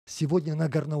Сегодня на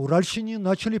Горноуральщине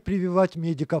начали прививать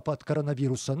медиков от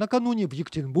коронавируса. Накануне в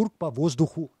Екатеринбург по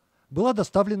воздуху была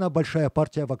доставлена большая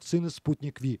партия вакцины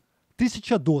 «Спутник V».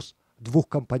 1000 доз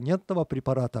двухкомпонентного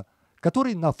препарата,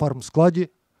 который на фармскладе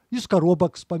из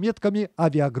коробок с пометками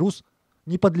 «Авиагруз»,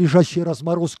 не подлежащие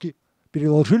разморозке,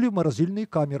 переложили в морозильные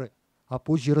камеры, а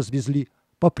позже развезли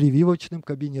по прививочным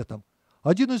кабинетам.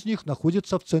 Один из них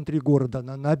находится в центре города,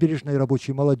 на набережной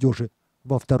рабочей молодежи,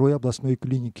 во второй областной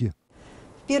клинике.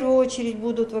 В первую очередь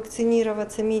будут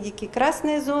вакцинироваться медики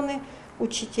красной зоны,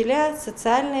 учителя,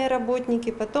 социальные работники,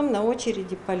 потом на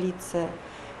очереди полиция.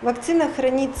 Вакцина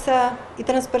хранится и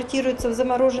транспортируется в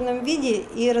замороженном виде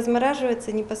и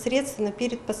размораживается непосредственно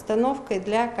перед постановкой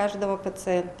для каждого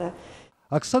пациента.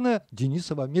 Оксана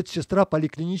Денисова, медсестра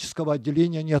поликлинического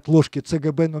отделения неотложки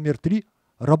ЦГБ номер 3,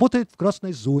 работает в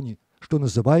красной зоне, что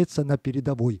называется на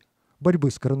передовой борьбы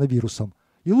с коронавирусом.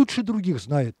 И лучше других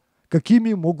знает,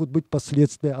 какими могут быть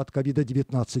последствия от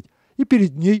COVID-19. И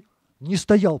перед ней не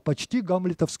стоял почти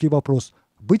гамлетовский вопрос,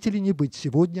 быть или не быть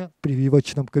сегодня в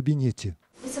прививочном кабинете.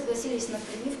 Вы согласились на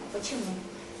прививку,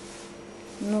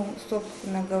 почему?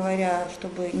 Собственно говоря,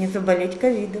 чтобы не заболеть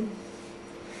ковидом.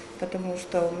 Потому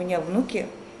что у меня внуки,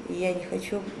 и я не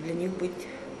хочу для них быть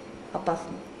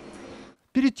опасным.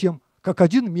 Перед тем, как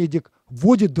один медик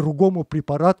вводит другому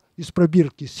препарат из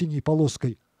пробирки с синей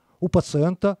полоской, у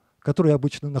пациента, который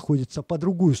обычно находится по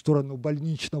другую сторону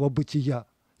больничного бытия,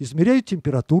 измеряют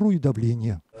температуру и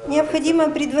давление. Необходимо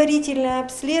предварительное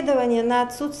обследование на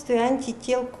отсутствие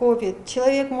антител COVID.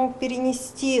 Человек мог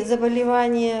перенести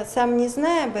заболевание, сам не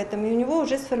зная об этом, и у него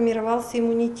уже сформировался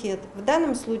иммунитет. В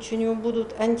данном случае у него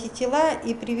будут антитела,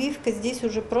 и прививка здесь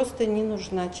уже просто не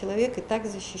нужна. Человек и так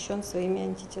защищен своими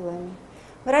антителами.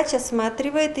 Врач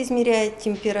осматривает, измеряет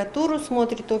температуру,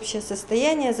 смотрит общее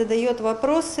состояние, задает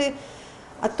вопросы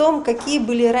о том, какие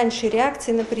были раньше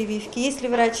реакции на прививки. Если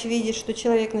врач видит, что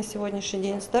человек на сегодняшний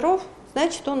день здоров,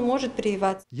 значит, он может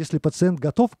прививаться. Если пациент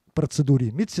готов к процедуре,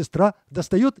 медсестра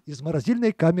достает из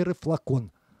морозильной камеры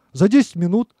флакон. За 10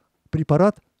 минут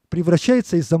препарат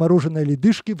превращается из замороженной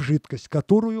ледышки в жидкость,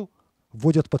 которую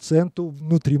вводят пациенту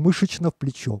внутримышечно в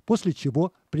плечо, после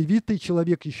чего привитый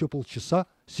человек еще полчаса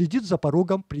сидит за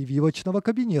порогом прививочного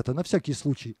кабинета на всякий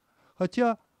случай.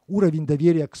 Хотя уровень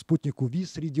доверия к спутнику V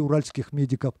среди уральских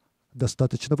медиков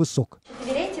достаточно высок. Вы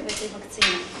доверяете в этой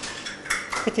вакцине?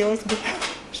 Хотелось бы,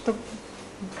 чтобы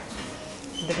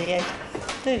доверять.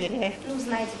 Доверяю.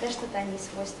 Знаете, да, что-то они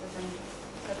свойства,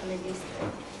 как она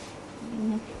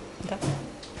действует? Да.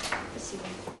 Спасибо.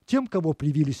 Тем, кого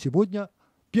привили сегодня,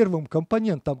 первым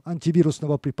компонентом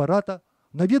антивирусного препарата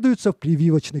наведаются в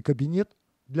прививочный кабинет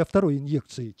для второй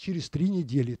инъекции через 3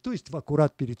 недели, то есть в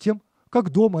аккурат перед тем, как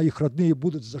дома их родные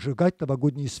будут зажигать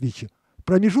новогодние свечи.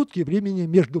 Промежутки времени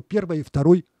между первой и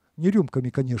второй, не рюмками,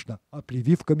 конечно, а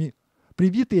прививками,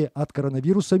 привитые от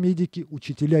коронавируса медики,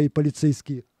 учителя и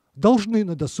полицейские должны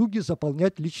на досуге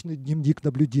заполнять личный дневник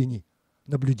наблюдений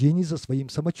за своим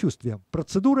самочувствием.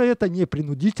 Процедура эта не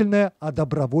принудительная, а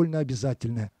добровольно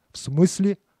обязательная, в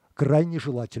смысле крайне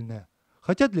желательная.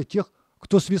 Хотя для тех,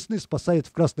 кто с весны спасает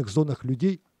в красных зонах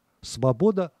людей,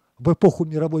 свобода в эпоху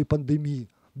мировой пандемии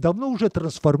давно уже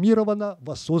трансформирована в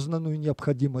осознанную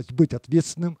необходимость быть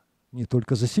ответственным не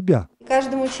только за себя.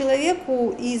 Каждому человеку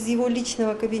из его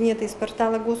личного кабинета, из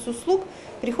портала госуслуг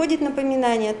приходит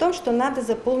напоминание о том, что надо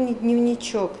заполнить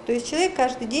дневничок. То есть человек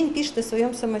каждый день пишет о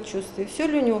своем самочувствии. Все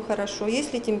ли у него хорошо,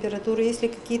 есть ли температура, есть ли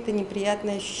какие-то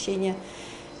неприятные ощущения.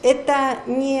 Это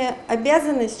не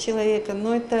обязанность человека,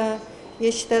 но это,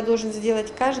 я считаю, должен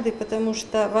сделать каждый, потому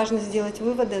что важно сделать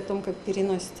выводы о том, как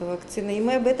переносится вакцина. И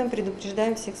мы об этом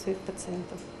предупреждаем всех своих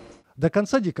пациентов. До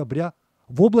конца декабря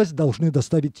в область должны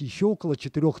доставить еще около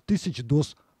 4000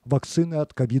 доз вакцины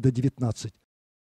от COVID-19.